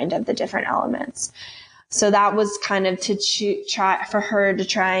my mind of the different elements. So that was kind of to try for her to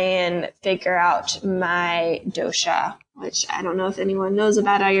try and figure out my dosha, which I don't know if anyone knows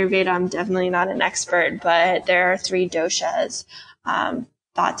about Ayurveda. I'm definitely not an expert, but there are 3 doshas,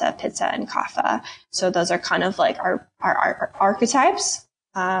 Vata, Pitta, and Kapha. So those are kind of our archetypes.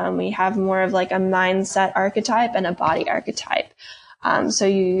 We have more of a mindset archetype and a body archetype. So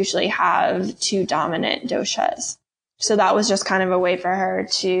you usually have 2 dominant doshas. So that was just kind of a way for her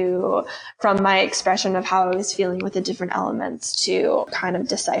to, from my expression of how I was feeling with the different elements, to kind of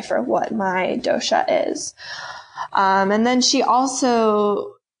decipher what my dosha is. And then she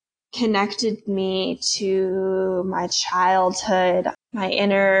also connected me to my childhood, my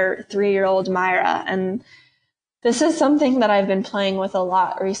inner 3-year-old Myra. And this is something that I've been playing with a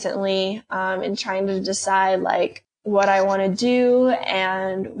lot recently, in trying to decide what I want to do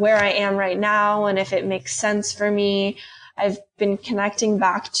and where I am right now and if it makes sense for me. I've been connecting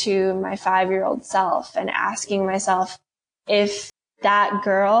back to my 5-year-old self and asking myself, if that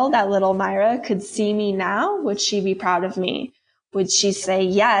girl, that little Myra, could see me now, would she be proud of me? Would she say,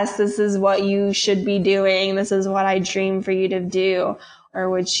 yes, this is what you should be doing. This is what I dream for you to do.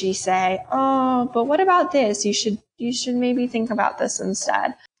 Or would she say, oh, but what about this? You should maybe think about this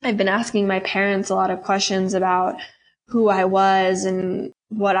instead. I've been asking my parents a lot of questions about who I was and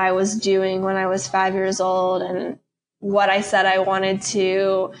what I was doing when I was 5 years old and what I said I wanted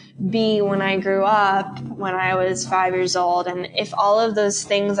to be when I grew up when I was 5 years old, and if all of those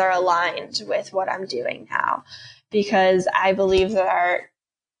things are aligned with what I'm doing now. Because I believe that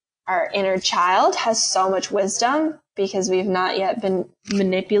our inner child has so much wisdom because we've not yet been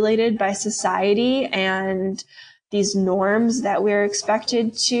manipulated by society and these norms that we're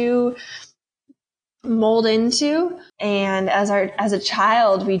expected to mold into. And as a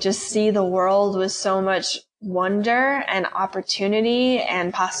child, we just see the world with so much wonder and opportunity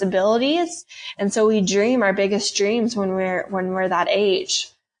and possibilities. And so we dream our biggest dreams when we're that age.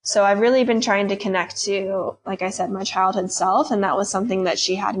 So I've really been trying to connect to, like I said, my childhood self. And that was something that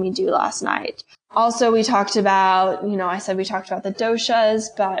she had me do last night. Also, we talked about, I said we talked about the doshas,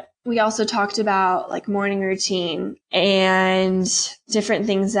 but we also talked about morning routine and different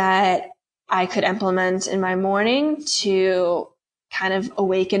things that I could implement in my morning to kind of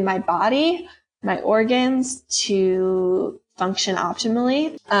awaken my body, my organs to function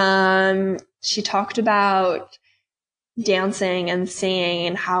optimally. She talked about dancing and singing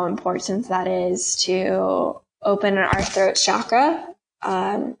and how important that is to open our throat chakra,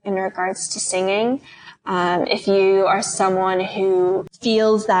 in regards to singing. If you are someone who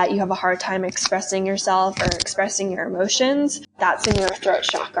feels that you have a hard time expressing yourself or expressing your emotions, that's in your throat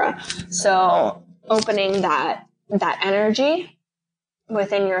chakra. So opening that energy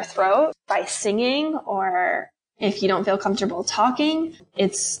within your throat by singing, or if you don't feel comfortable talking,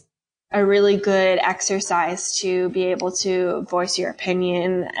 it's a really good exercise to be able to voice your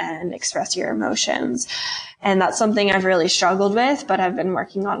opinion and express your emotions. And that's something I've really struggled with, but I've been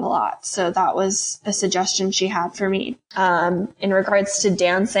working on a lot. So that was a suggestion she had for me. In regards to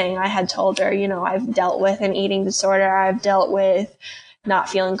dancing, I had told her, I've dealt with an eating disorder. I've dealt with not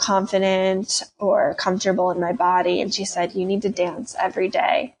feeling confident or comfortable in my body. And she said, you need to dance every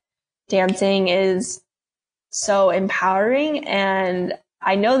day. Dancing is so empowering. And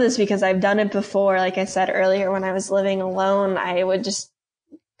I know this because I've done it before. Like I said earlier, when I was living alone, I would just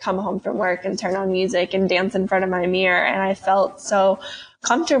come home from work and turn on music and dance in front of my mirror. And I felt so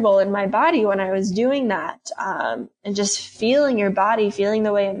comfortable in my body when I was doing that. And just feeling your body, feeling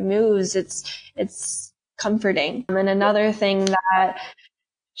the way it moves, it's comforting. And another thing that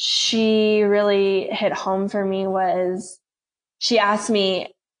she really hit home for me was she asked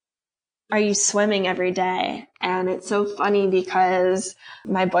me, are you swimming every day? And it's so funny because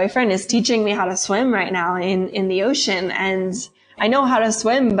my boyfriend is teaching me how to swim right now in the ocean. And I know how to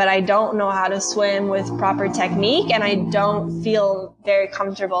swim, but I don't know how to swim with proper technique, and I don't feel very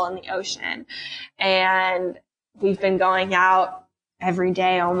comfortable in the ocean. And we've been going out every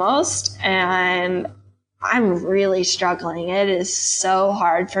day almost, and I'm really struggling. It is so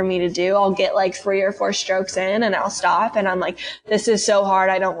hard for me to do. I'll get like 3 or 4 strokes in and I'll stop, and I'm like, this is so hard.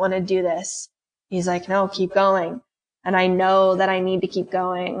 I don't want to do this. He's like, no, keep going. And I know that I need to keep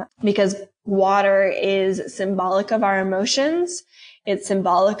going because water is symbolic of our emotions. It's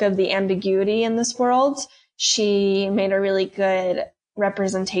symbolic of the ambiguity in this world. She made a really good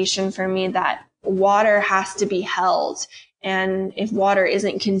representation for me that water has to be held. And if water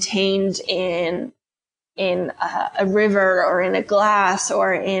isn't contained in a river or in a glass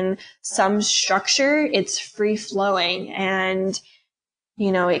or in some structure, it's free flowing and,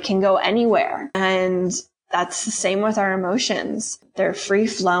 it can go anywhere. And that's the same with our emotions. They're free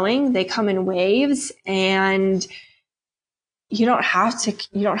flowing. They come in waves, and you don't have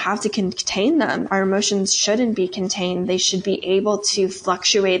to contain them. Our emotions shouldn't be contained. They should be able to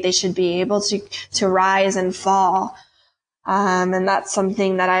fluctuate. They should be able to rise and fall. And that's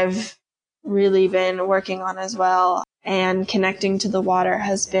something that I've really been working on as well. And connecting to the water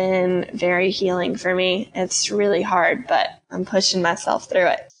has been very healing for me. It's really hard, but I'm pushing myself through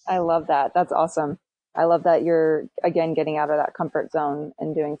it. I love that. That's awesome. I love that you're, again, getting out of that comfort zone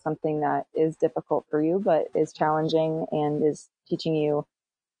and doing something that is difficult for you, but is challenging and is teaching you.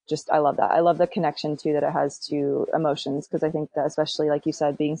 I love that. I love the connection too that it has to emotions, because I think that, especially like you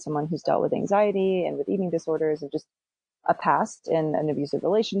said, being someone who's dealt with anxiety and with eating disorders and just a past in an abusive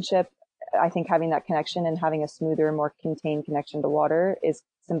relationship, I think having that connection and having a smoother, more contained connection to water is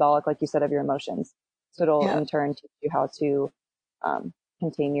symbolic, like you said, of your emotions. So it'll in turn teach you how to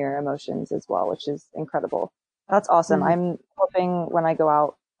contain your emotions as well, which is incredible. That's awesome. Mm-hmm. I'm hoping when I go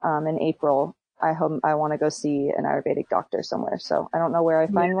out in April, I want to go see an Ayurvedic doctor somewhere. So I don't know where I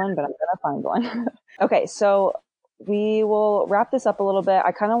find one, but I'm going to find one. Okay. So we will wrap this up a little bit.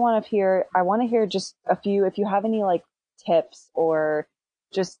 I want to hear just a few, if you have any like tips or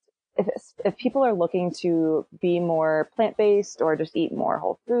just if people are looking to be more plant-based or just eat more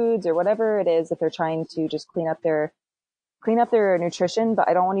whole foods or whatever it is, if they're trying to just clean up their nutrition, but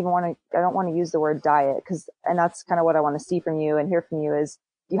I don't want to use the word diet, and that's kind of what I want to see from you and hear from you is,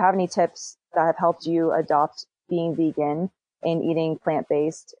 do you have any tips that have helped you adopt being vegan and eating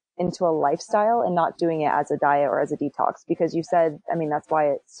plant-based into a lifestyle and not doing it as a diet or as a detox? Because you said, that's why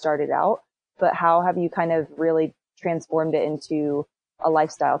it started out, but how have you kind of really transformed it into a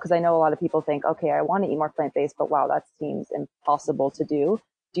lifestyle? Because I know a lot of people think, okay, I want to eat more plant-based, but wow, that seems impossible to do.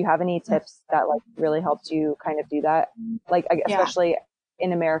 Do you have any tips that like really helped you kind of do that? Like, especially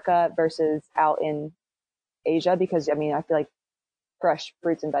in America versus out in Asia, because I feel like fresh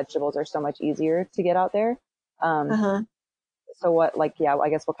fruits and vegetables are so much easier to get out there. So what, I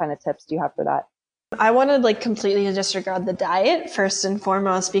guess what kind of tips do you have for that? I want to completely disregard the diet first and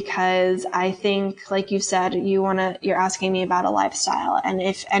foremost, because I think, like you said, you're asking me about a lifestyle. And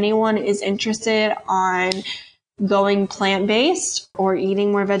if anyone is interested on going plant-based or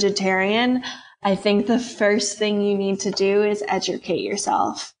eating more vegetarian, I think the first thing you need to do is educate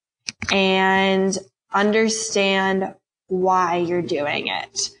yourself and understand why you're doing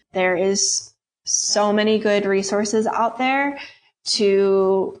it. There is so many good resources out there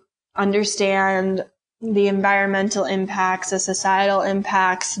to understand the environmental impacts, the societal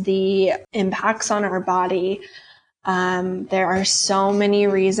impacts, the impacts on our body. There are so many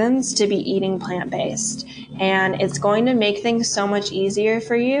reasons to be eating plant-based, and it's going to make things so much easier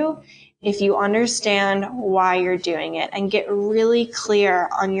for you if you understand why you're doing it and get really clear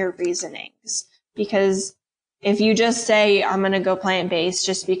on your reasonings. Because If you just say, I'm going to go plant-based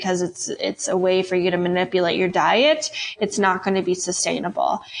just because it's a way for you to manipulate your diet, it's not going to be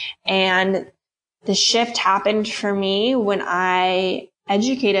sustainable. And the shift happened for me when I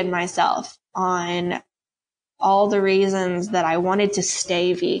educated myself on all the reasons that I wanted to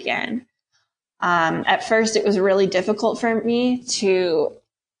stay vegan. At first, it was really difficult for me to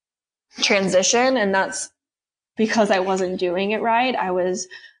transition, and that's because I wasn't doing it right. I was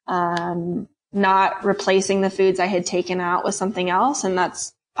not replacing the foods I had taken out with something else, and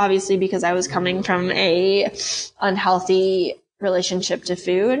that's obviously because I was coming from a unhealthy relationship to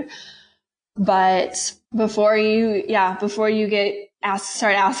food. But before you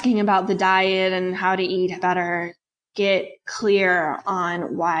start asking about the diet and how to eat better, get clear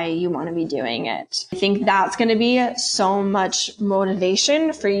on why you want to be doing it. I think that's going to be so much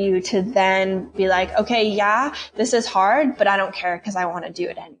motivation for you to then be like, okay, yeah, this is hard, but I don't care because I want to do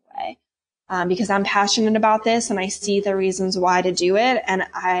it anyway. Because I'm passionate about this and I see the reasons why to do it. And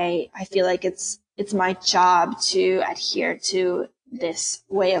I feel like it's my job to adhere to this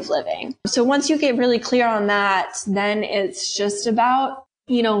way of living. So once you get really clear on that, then it's just about,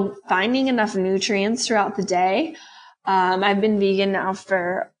 finding enough nutrients throughout the day. I've been vegan now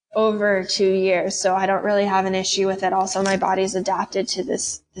for over 2 years, so I don't really have an issue with it. Also, my body's adapted to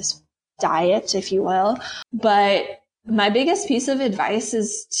this diet, if you will. But my biggest piece of advice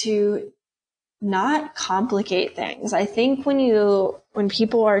is to not complicate things. I think when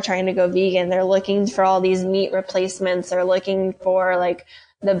people are trying to go vegan, they're looking for all these meat replacements. They're looking for like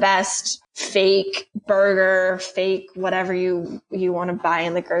the best fake burger, fake whatever you want to buy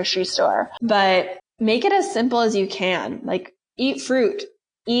in the grocery store. But make it as simple as you can. Like, eat fruit,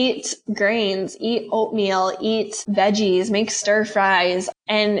 eat grains, eat oatmeal, eat veggies, make stir fries,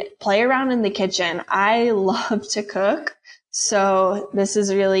 and play around in the kitchen. I love to cook. So this is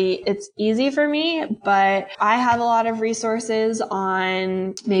it's easy for me, but I have a lot of resources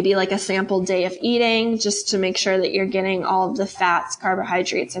on maybe like a sample day of eating just to make sure that you're getting all of the fats,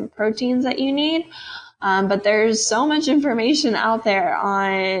 carbohydrates, and proteins that you need. But there's so much information out there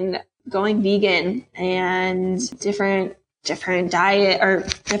on going vegan and different diet or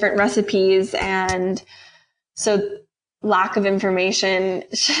different recipes. And so lack of information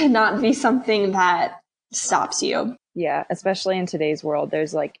should not be something that stops you. Yeah, especially in today's world,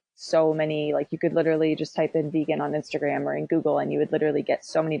 there's like so many, like you could literally just type in vegan on Instagram or in Google and you would literally get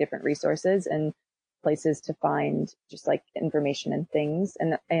so many different resources and places to find just like information and things.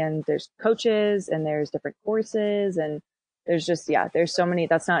 And there's coaches and there's different courses and there's just, there's so many.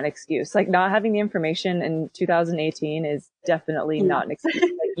 That's not an excuse. Like, not having the information in 2018 is definitely not an excuse.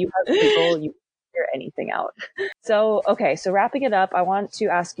 Like, you have Google, you figure anything out. So, okay. So wrapping it up, I want to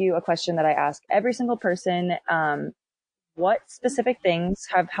ask you a question that I ask every single person. What specific things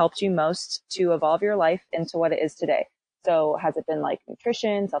have helped you most to evolve your life into what it is today? So has it been like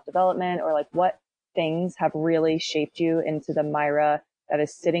nutrition, self-development, or like what things have really shaped you into the Myra that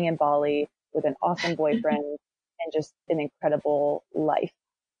is sitting in Bali with an awesome boyfriend and just an incredible life?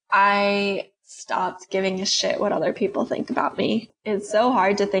 I stopped giving a shit what other people think about me. It's so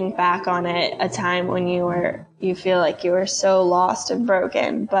hard to think back on it, a time when you feel like you were so lost and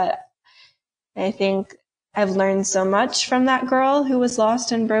broken. But I think I've learned so much from that girl who was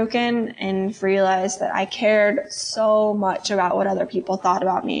lost and broken and realized that I cared so much about what other people thought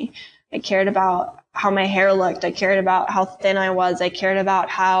about me. I cared about how my hair looked. I cared about how thin I was. I cared about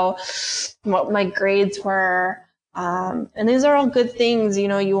what my grades were. And these are all good things,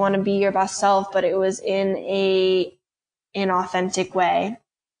 you want to be your best self, but it was in an authentic way.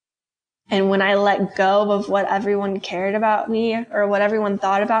 And when I let go of what everyone cared about me or what everyone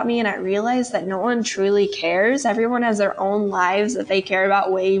thought about me, and I realized that no one truly cares, everyone has their own lives that they care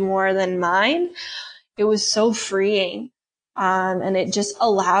about way more than mine, it was so freeing. And it just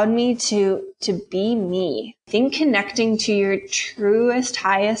allowed me to be me. I think connecting to your truest,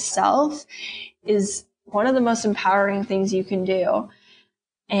 highest self is one of the most empowering things you can do.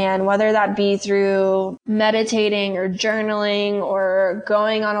 And whether that be through meditating or journaling or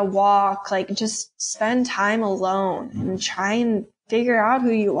going on a walk, like just spend time alone and try and figure out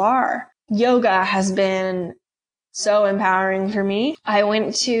who you are. Yoga has been so empowering for me. I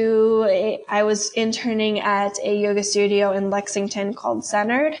was interning at a yoga studio in Lexington called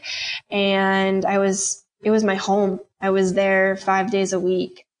Centered, and it was my home. I was there 5 days a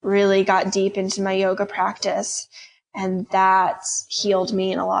week, really got deep into my yoga practice, and that healed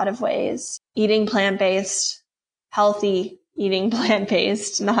me in a lot of ways. Eating plant-based, healthy, eating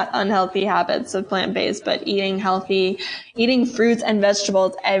plant-based, not unhealthy habits of plant-based, but eating healthy, eating fruits and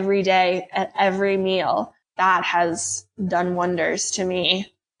vegetables every day at every meal. That has done wonders to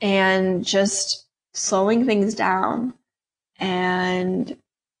me. And just slowing things down and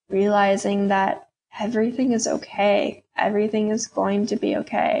realizing that everything is okay. Everything is going to be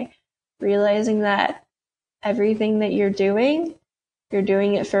okay. Realizing that everything that you're doing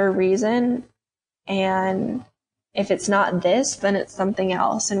it for a reason. And if it's not this, then it's something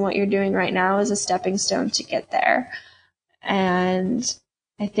else. And what you're doing right now is a stepping stone to get there. And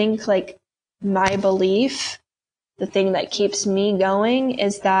I think like my belief, the thing that keeps me going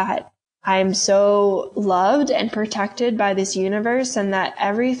is that I'm so loved and protected by this universe, and that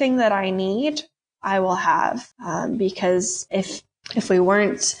everything that I need, I will have. Because if we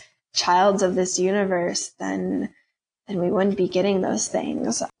weren't childs of this universe, then we wouldn't be getting those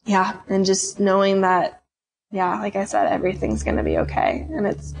things. Yeah. And just knowing that, yeah, like I said, everything's going to be okay. And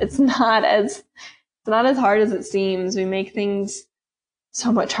it's not as hard as it seems. We make things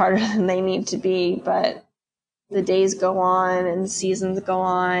so much harder than they need to be, but the days go on and seasons go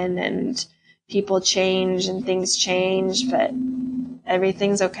on and people change and things change, but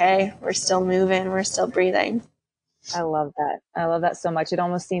everything's okay. We're still moving. We're still breathing. I love that. I love that so much. It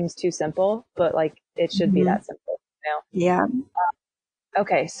almost seems too simple, but like it should be that simple. You know? Yeah.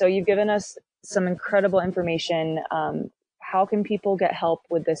 Okay. So you've given us some incredible information. How can people get help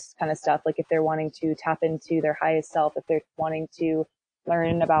with this kind of stuff? Like if they're wanting to tap into their highest self, if they're wanting to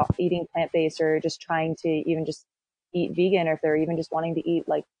learn about eating plant-based or just trying to even just eat vegan, or if they're even just wanting to eat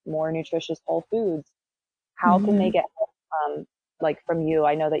like more nutritious whole foods, how can they get help, like from you?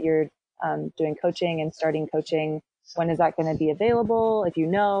 I know that you're doing coaching and starting coaching. When is that going to be available, if you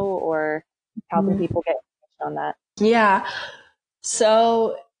know, or how can people get information on that? Yeah.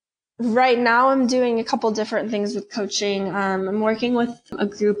 So right now I'm doing a couple different things with coaching. I'm working with a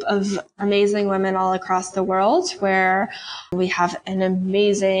group of amazing women all across the world where we have an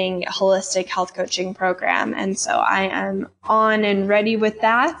amazing holistic health coaching program. And so I am on and ready with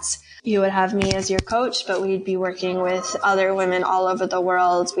that. You would have me as your coach, but we'd be working with other women all over the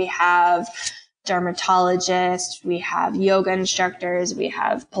world. We have dermatologists, we have yoga instructors, we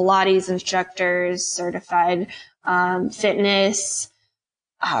have Pilates instructors, certified fitness,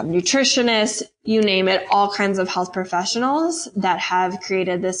 nutritionists, you name it, all kinds of health professionals that have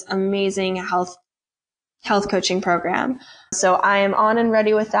created this amazing health coaching program. So I am on and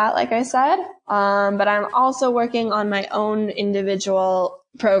ready with that, like I said. But I'm also working on my own individual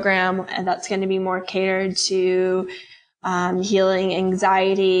program, and that's going to be more catered to healing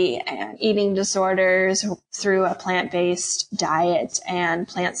anxiety and eating disorders through a plant-based diet and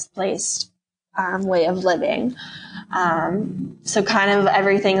plant-based way of living. So kind of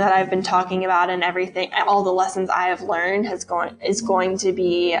everything that I've been talking about and everything, all the lessons I have learned is going to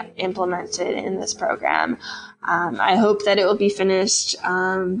be implemented in this program. I hope that it will be finished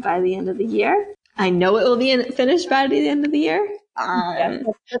by the end of the year. I know it will be finished by the end of the year. Yes,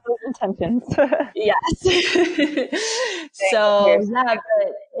 that's those intentions. Yes. So yeah,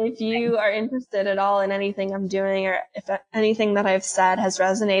 but if you are interested at all in anything I'm doing, or if anything that I've said has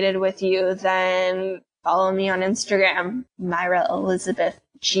resonated with you, then follow me on Instagram, Myra Elizabeth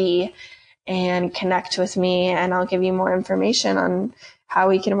G, and connect with me, and I'll give you more information on how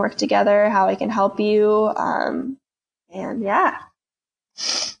we can work together, how I can help you. And yeah.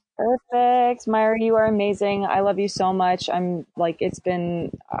 Perfect. Myra, you are amazing. I love you so much. I'm like, I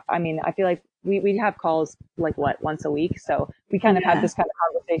feel like we have calls like once a week. So we kind of have this kind of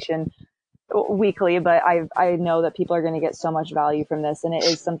conversation weekly, but I know that people are going to get so much value from this, and it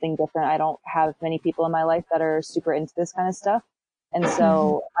is something different. I don't have many people in my life that are super into this kind of stuff. And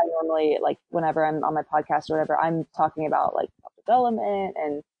so I normally, like, whenever I'm on my podcast or whatever, I'm talking about like development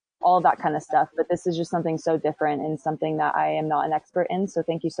and all of that kind of stuff. But this is just something so different and something that I am not an expert in. So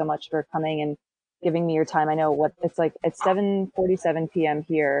thank you so much for coming and giving me your time. I know what it's like. It's 7:47 p.m.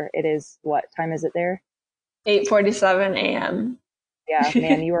 here. It is, what time is it there? 8:47 a.m. Yeah,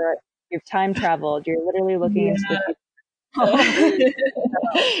 man, you've time traveled. You're literally looking into the future.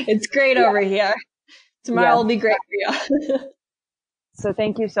 It's great over here. Tomorrow will be great for you. So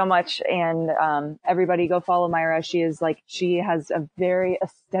thank you so much. And everybody go follow Myra. She has a very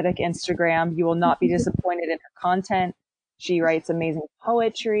aesthetic Instagram. You will not be disappointed in her content. She writes amazing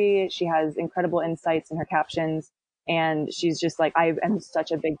poetry. She has incredible insights in her captions. And she's just like, I am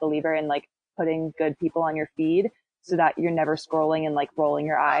such a big believer in like putting good people on your feed so that you're never scrolling and like rolling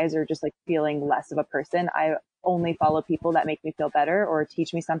your eyes or just like feeling less of a person. I only follow people that make me feel better or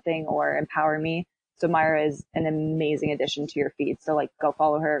teach me something or empower me. So Myra is an amazing addition to your feed. So like go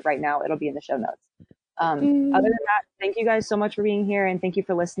follow her right now. It'll be in the show notes. Other than that, thank you guys so much for being here. And thank you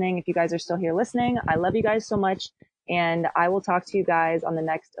for listening. If you guys are still here listening, I love you guys so much. And I will talk to you guys on the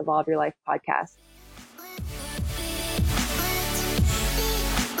next Evolve Your Life podcast.